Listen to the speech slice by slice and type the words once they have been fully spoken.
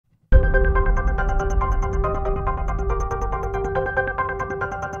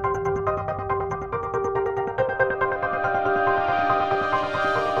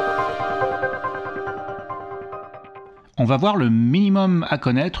On va voir le minimum à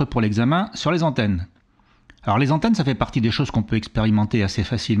connaître pour l'examen sur les antennes. Alors les antennes, ça fait partie des choses qu'on peut expérimenter assez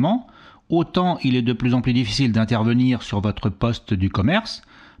facilement. Autant il est de plus en plus difficile d'intervenir sur votre poste du commerce.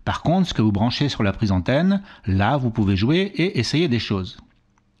 Par contre, ce que vous branchez sur la prise antenne, là vous pouvez jouer et essayer des choses.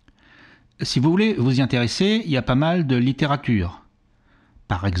 Si vous voulez vous y intéresser, il y a pas mal de littérature.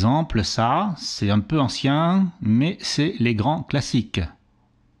 Par exemple, ça, c'est un peu ancien, mais c'est les grands classiques.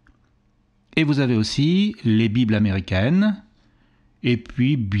 Et vous avez aussi les Bibles américaines, et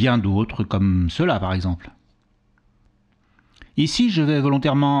puis bien d'autres comme ceux-là par exemple. Ici, je vais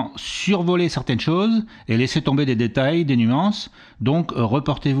volontairement survoler certaines choses et laisser tomber des détails, des nuances, donc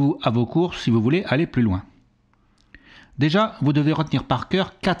reportez-vous à vos cours si vous voulez aller plus loin. Déjà, vous devez retenir par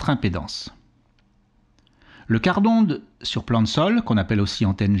cœur 4 impédances. Le quart d'onde sur plan de sol, qu'on appelle aussi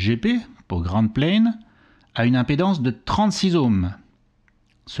antenne GP, pour ground plane, a une impédance de 36 ohms.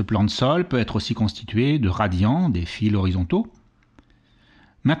 Ce plan de sol peut être aussi constitué de radians, des fils horizontaux.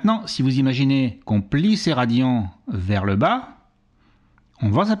 Maintenant, si vous imaginez qu'on plie ces radians vers le bas, on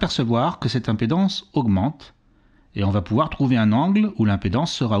va s'apercevoir que cette impédance augmente et on va pouvoir trouver un angle où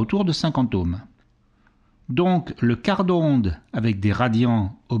l'impédance sera autour de 50 ohms. Donc le quart d'onde avec des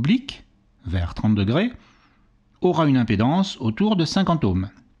radians obliques, vers 30 degrés, aura une impédance autour de 50 ohms.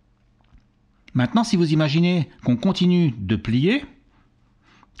 Maintenant, si vous imaginez qu'on continue de plier,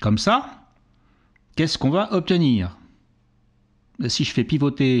 comme ça, qu'est-ce qu'on va obtenir? Si je fais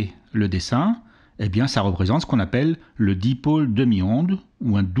pivoter le dessin, eh bien ça représente ce qu'on appelle le dipôle demi-onde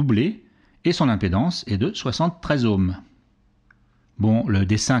ou un doublé, et son impédance est de 73 ohms. Bon, le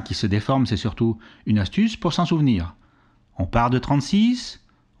dessin qui se déforme, c'est surtout une astuce pour s'en souvenir. On part de 36,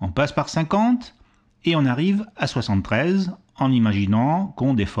 on passe par 50, et on arrive à 73 en imaginant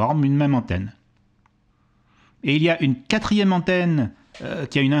qu'on déforme une même antenne. Et il y a une quatrième antenne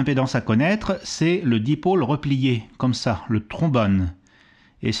qui a une impédance à connaître, c'est le dipôle replié, comme ça, le trombone.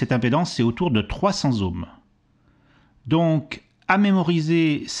 Et cette impédance, c'est autour de 300 ohms. Donc, à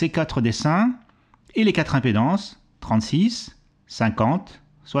mémoriser ces 4 dessins et les 4 impédances, 36, 50,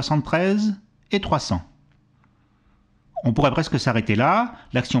 73 et 300. On pourrait presque s'arrêter là.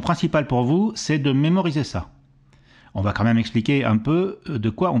 L'action principale pour vous, c'est de mémoriser ça. On va quand même expliquer un peu de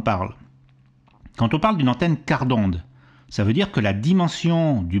quoi on parle. Quand on parle d'une antenne quart d'onde, ça veut dire que la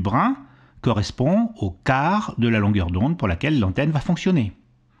dimension du brin correspond au quart de la longueur d'onde pour laquelle l'antenne va fonctionner.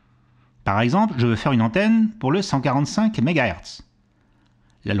 Par exemple, je veux faire une antenne pour le 145 MHz.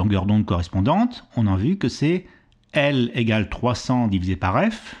 La longueur d'onde correspondante, on a vu que c'est L égale 300 divisé par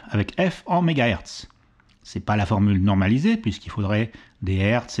F, avec F en MHz. Ce n'est pas la formule normalisée, puisqu'il faudrait des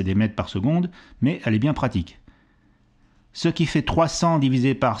Hertz et des mètres par seconde, mais elle est bien pratique. Ce qui fait 300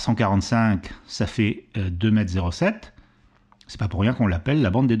 divisé par 145, ça fait 2,07 m. C'est pas pour rien qu'on l'appelle la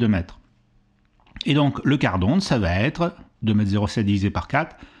bande des 2 mètres. Et donc, le quart d'onde, ça va être 2,07 m divisé par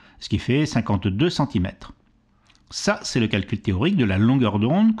 4, ce qui fait 52 cm. Ça, c'est le calcul théorique de la longueur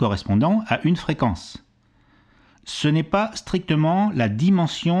d'onde correspondant à une fréquence. Ce n'est pas strictement la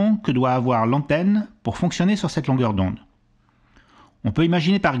dimension que doit avoir l'antenne pour fonctionner sur cette longueur d'onde. On peut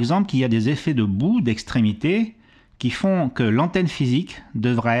imaginer par exemple qu'il y a des effets de bout, d'extrémité, qui font que l'antenne physique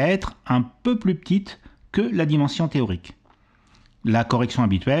devrait être un peu plus petite que la dimension théorique. La correction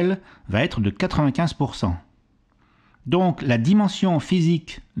habituelle va être de 95%. Donc la dimension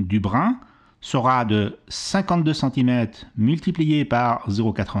physique du brin sera de 52 cm multiplié par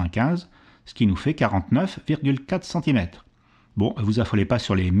 0,95, ce qui nous fait 49,4 cm. Bon, vous affolez pas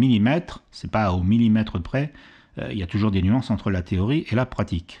sur les millimètres, c'est pas au millimètre près, il y a toujours des nuances entre la théorie et la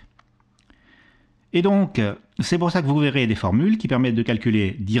pratique. Et donc, c'est pour ça que vous verrez des formules qui permettent de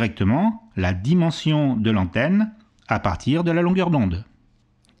calculer directement la dimension de l'antenne à partir de la longueur d'onde.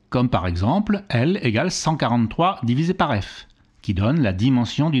 Comme par exemple, L égale 143 divisé par F, qui donne la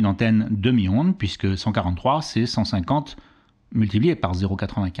dimension d'une antenne demi-onde, puisque 143 c'est 150 multiplié par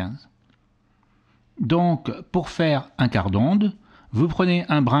 0,95. Donc, pour faire un quart d'onde, vous prenez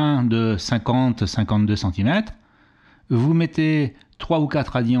un brin de 50-52 cm, vous mettez 3 ou 4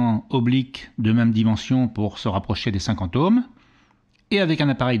 radians obliques de même dimension pour se rapprocher des 50 ohms, et avec un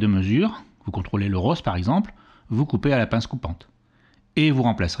appareil de mesure, vous contrôlez le ROS par exemple, vous coupez à la pince coupante. Et vous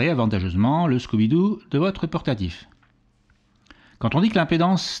remplacerez avantageusement le Scooby-Doo de votre portatif. Quand on dit que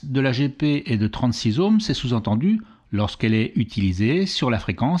l'impédance de la GP est de 36 ohms, c'est sous-entendu lorsqu'elle est utilisée sur la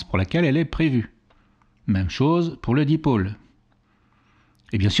fréquence pour laquelle elle est prévue. Même chose pour le dipôle.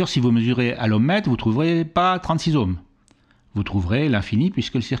 Et bien sûr, si vous mesurez à l'ohmmètre, vous ne trouverez pas 36 ohms. Vous trouverez l'infini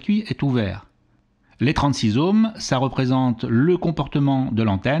puisque le circuit est ouvert. Les 36 ohms, ça représente le comportement de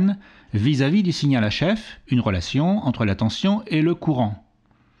l'antenne vis-à-vis du signal HF, une relation entre la tension et le courant.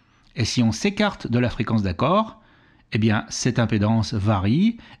 Et si on s'écarte de la fréquence d'accord, eh bien cette impédance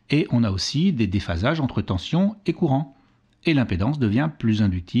varie et on a aussi des déphasages entre tension et courant. Et l'impédance devient plus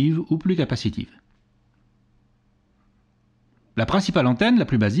inductive ou plus capacitive. La principale antenne, la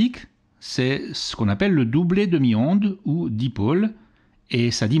plus basique, c'est ce qu'on appelle le doublet demi-onde ou dipôle, et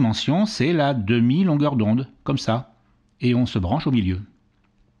sa dimension, c'est la demi-longueur d'onde, comme ça, et on se branche au milieu.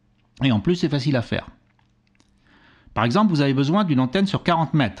 Et en plus, c'est facile à faire. Par exemple, vous avez besoin d'une antenne sur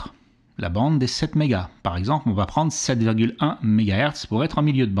 40 mètres, la bande des 7 mégas. Par exemple, on va prendre 7,1 MHz pour être en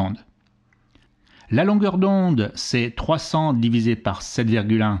milieu de bande. La longueur d'onde, c'est 300 divisé par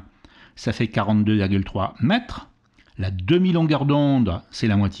 7,1, ça fait 42,3 mètres. La demi-longueur d'onde, c'est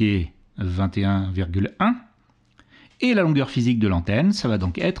la moitié, 21,1. Et la longueur physique de l'antenne, ça va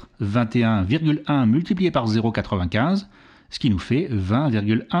donc être 21,1 multiplié par 0,95, ce qui nous fait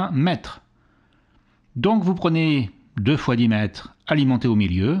 20,1 mètres. Donc vous prenez 2 fois 10 mètres alimenté au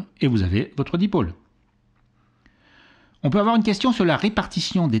milieu et vous avez votre dipôle. On peut avoir une question sur la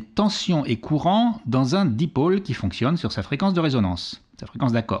répartition des tensions et courants dans un dipôle qui fonctionne sur sa fréquence de résonance, sa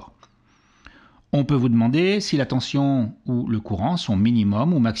fréquence d'accord. On peut vous demander si la tension ou le courant sont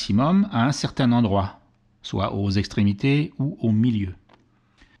minimum ou maximum à un certain endroit, soit aux extrémités ou au milieu.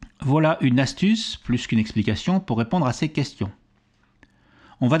 Voilà une astuce plus qu'une explication pour répondre à ces questions.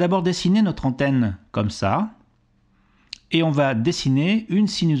 On va d'abord dessiner notre antenne comme ça, et on va dessiner une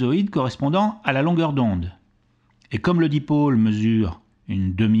sinusoïde correspondant à la longueur d'onde. Et comme le dipôle mesure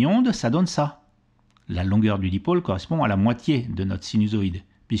une demi-onde, ça donne ça. La longueur du dipôle correspond à la moitié de notre sinusoïde,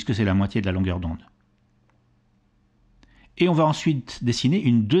 puisque c'est la moitié de la longueur d'onde. Et on va ensuite dessiner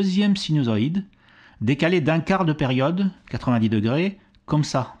une deuxième sinusoïde, décalée d'un quart de période, 90 degrés, comme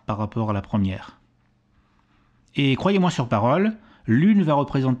ça, par rapport à la première. Et croyez-moi sur parole, l'une va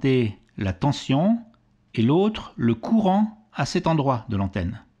représenter la tension et l'autre le courant à cet endroit de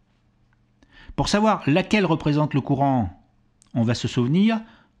l'antenne. Pour savoir laquelle représente le courant, on va se souvenir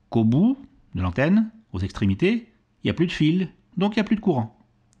qu'au bout de l'antenne, aux extrémités, il n'y a plus de fil, donc il n'y a plus de courant.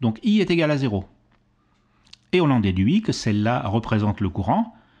 Donc I est égal à 0. Et on en déduit que celle-là représente le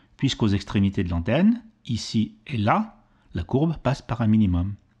courant, puisqu'aux extrémités de l'antenne, ici et là, la courbe passe par un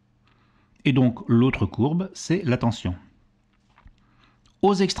minimum. Et donc l'autre courbe, c'est la tension.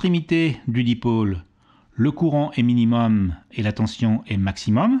 Aux extrémités du dipôle, le courant est minimum et la tension est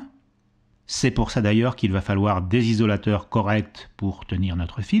maximum. C'est pour ça d'ailleurs qu'il va falloir des isolateurs corrects pour tenir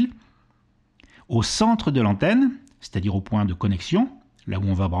notre fil. Au centre de l'antenne, c'est-à-dire au point de connexion, là où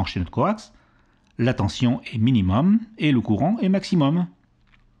on va brancher notre coax, la tension est minimum et le courant est maximum.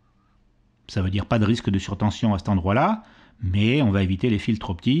 Ça veut dire pas de risque de surtension à cet endroit-là, mais on va éviter les fils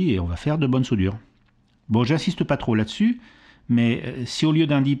trop petits et on va faire de bonnes soudures. Bon, j'insiste pas trop là-dessus, mais si au lieu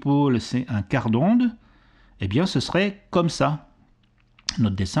d'un dipôle c'est un quart d'onde, eh bien ce serait comme ça.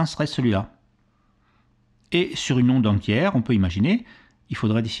 Notre dessin serait celui-là. Et sur une onde entière, on peut imaginer, il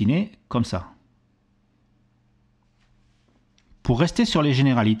faudrait dessiner comme ça. Pour rester sur les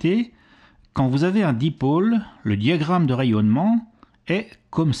généralités, quand vous avez un dipôle, le diagramme de rayonnement est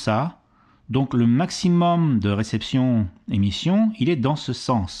comme ça. Donc le maximum de réception-émission, il est dans ce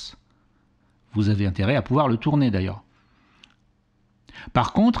sens. Vous avez intérêt à pouvoir le tourner d'ailleurs.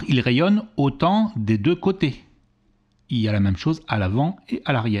 Par contre, il rayonne autant des deux côtés. Il y a la même chose à l'avant et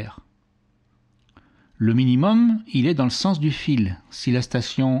à l'arrière. Le minimum, il est dans le sens du fil. Si la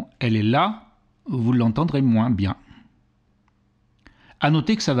station, elle est là, vous l'entendrez moins bien. À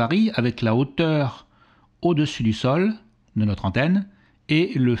noter que ça varie avec la hauteur au-dessus du sol de notre antenne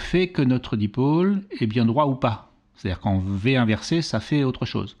et le fait que notre dipôle est bien droit ou pas. C'est-à-dire qu'en V inversé, ça fait autre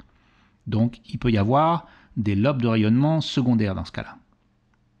chose. Donc il peut y avoir des lobes de rayonnement secondaires dans ce cas-là.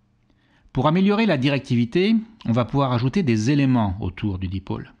 Pour améliorer la directivité, on va pouvoir ajouter des éléments autour du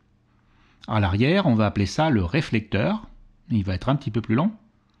dipôle. À l'arrière, on va appeler ça le réflecteur. Il va être un petit peu plus long.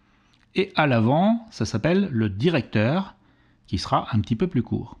 Et à l'avant, ça s'appelle le directeur, qui sera un petit peu plus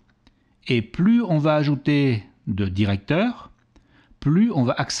court. Et plus on va ajouter de directeurs, plus on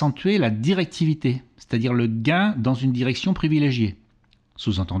va accentuer la directivité, c'est-à-dire le gain dans une direction privilégiée.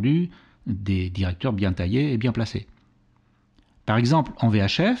 Sous-entendu, des directeurs bien taillés et bien placés. Par exemple, en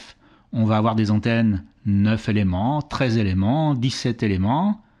VHF, on va avoir des antennes 9 éléments, 13 éléments, 17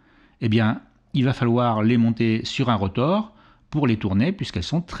 éléments. Eh bien, il va falloir les monter sur un rotor pour les tourner puisqu'elles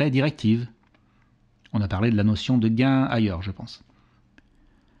sont très directives. On a parlé de la notion de gain ailleurs, je pense.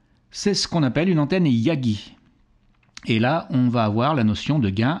 C'est ce qu'on appelle une antenne Yagi. Et là, on va avoir la notion de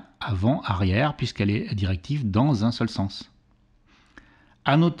gain avant-arrière puisqu'elle est directive dans un seul sens.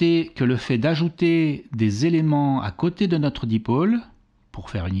 À noter que le fait d'ajouter des éléments à côté de notre dipôle, pour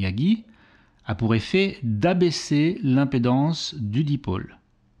faire une Yagi, a pour effet d'abaisser l'impédance du dipôle,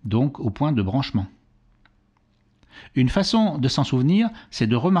 donc au point de branchement. Une façon de s'en souvenir, c'est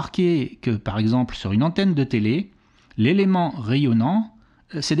de remarquer que, par exemple, sur une antenne de télé, l'élément rayonnant,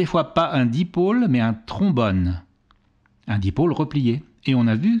 c'est des fois pas un dipôle, mais un trombone. Un dipôle replié. Et on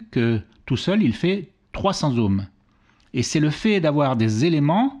a vu que tout seul, il fait 300 ohms. Et c'est le fait d'avoir des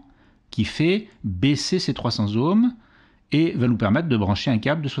éléments qui fait baisser ces 300 ohms et va nous permettre de brancher un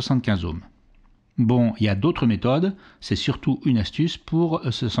câble de 75 ohms. Bon, il y a d'autres méthodes, c'est surtout une astuce pour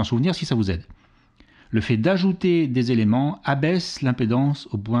s'en souvenir si ça vous aide. Le fait d'ajouter des éléments abaisse l'impédance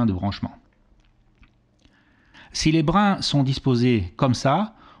au point de branchement. Si les brins sont disposés comme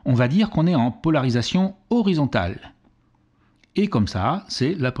ça, on va dire qu'on est en polarisation horizontale. Et comme ça,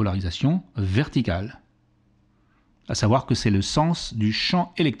 c'est la polarisation verticale. À savoir que c'est le sens du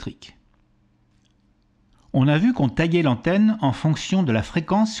champ électrique. On a vu qu'on taillait l'antenne en fonction de la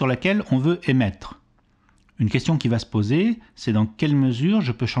fréquence sur laquelle on veut émettre. Une question qui va se poser, c'est dans quelle mesure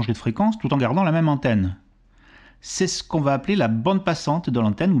je peux changer de fréquence tout en gardant la même antenne. C'est ce qu'on va appeler la bande passante de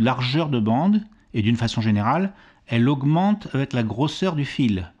l'antenne ou largeur de bande, et d'une façon générale, elle augmente avec la grosseur du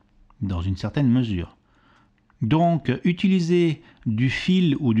fil, dans une certaine mesure. Donc, utiliser du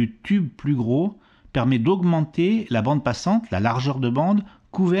fil ou du tube plus gros permet d'augmenter la bande passante, la largeur de bande,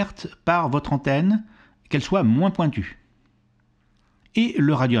 couverte par votre antenne, qu'elle soit moins pointue. Et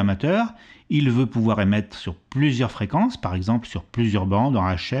le radioamateur, il veut pouvoir émettre sur plusieurs fréquences, par exemple sur plusieurs bandes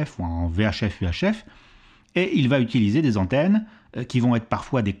en HF ou en VHF, UHF, et il va utiliser des antennes qui vont être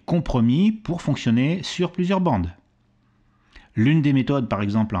parfois des compromis pour fonctionner sur plusieurs bandes. L'une des méthodes, par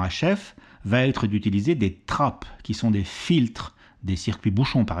exemple en HF, va être d'utiliser des trappes, qui sont des filtres, des circuits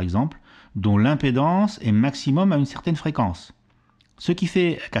bouchons par exemple, dont l'impédance est maximum à une certaine fréquence. Ce qui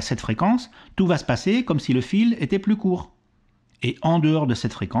fait qu'à cette fréquence, tout va se passer comme si le fil était plus court. Et en dehors de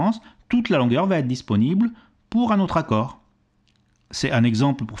cette fréquence, toute la longueur va être disponible pour un autre accord. C'est un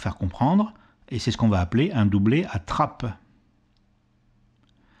exemple pour faire comprendre, et c'est ce qu'on va appeler un doublet à trappe.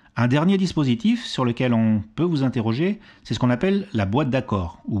 Un dernier dispositif sur lequel on peut vous interroger, c'est ce qu'on appelle la boîte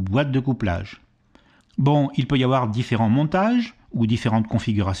d'accord ou boîte de couplage. Bon, il peut y avoir différents montages ou différentes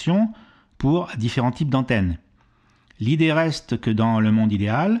configurations pour différents types d'antennes. L'idée reste que dans le monde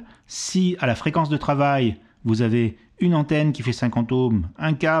idéal, si à la fréquence de travail, vous avez une antenne qui fait 50 ohms,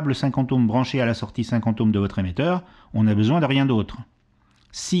 un câble 50 ohms branché à la sortie 50 ohms de votre émetteur, on n'a besoin de rien d'autre.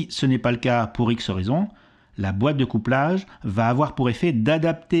 Si ce n'est pas le cas pour X raisons, la boîte de couplage va avoir pour effet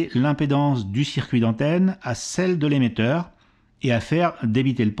d'adapter l'impédance du circuit d'antenne à celle de l'émetteur et à faire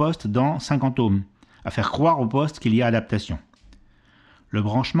débiter le poste dans 50 ohms, à faire croire au poste qu'il y a adaptation. Le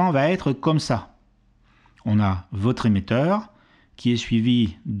branchement va être comme ça. On a votre émetteur qui est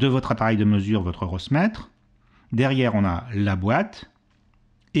suivi de votre appareil de mesure, votre rosmètre. Derrière, on a la boîte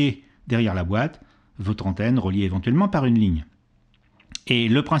et derrière la boîte, votre antenne reliée éventuellement par une ligne. Et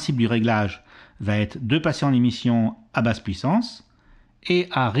le principe du réglage va être de passer en émission à basse puissance et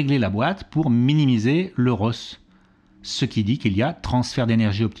à régler la boîte pour minimiser le ROS, ce qui dit qu'il y a transfert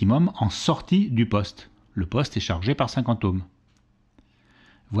d'énergie optimum en sortie du poste. Le poste est chargé par 50 ohms.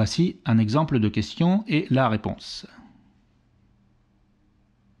 Voici un exemple de question et la réponse.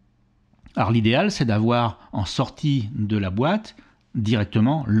 Alors l'idéal, c'est d'avoir en sortie de la boîte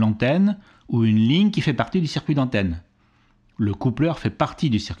directement l'antenne ou une ligne qui fait partie du circuit d'antenne. Le coupleur fait partie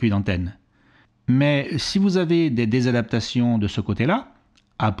du circuit d'antenne. Mais si vous avez des désadaptations de ce côté-là,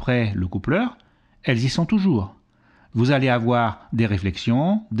 après le coupleur, elles y sont toujours. Vous allez avoir des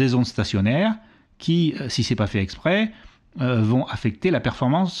réflexions, des ondes stationnaires qui, si ce n'est pas fait exprès, vont affecter la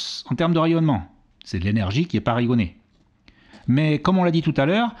performance en termes de rayonnement. C'est de l'énergie qui n'est pas rayonnée. Mais comme on l'a dit tout à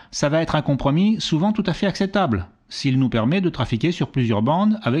l'heure, ça va être un compromis souvent tout à fait acceptable, s'il nous permet de trafiquer sur plusieurs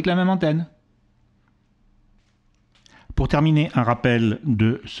bandes avec la même antenne. Pour terminer, un rappel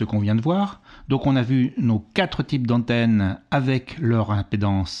de ce qu'on vient de voir. Donc on a vu nos 4 types d'antennes avec leur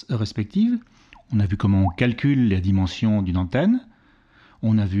impédance respective. On a vu comment on calcule les dimensions d'une antenne.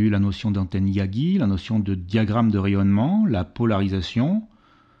 On a vu la notion d'antenne Yagi, la notion de diagramme de rayonnement, la polarisation,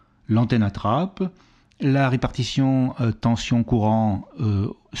 l'antenne à trappe, la répartition tension-courant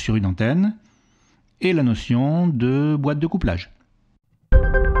sur une antenne et la notion de boîte de couplage.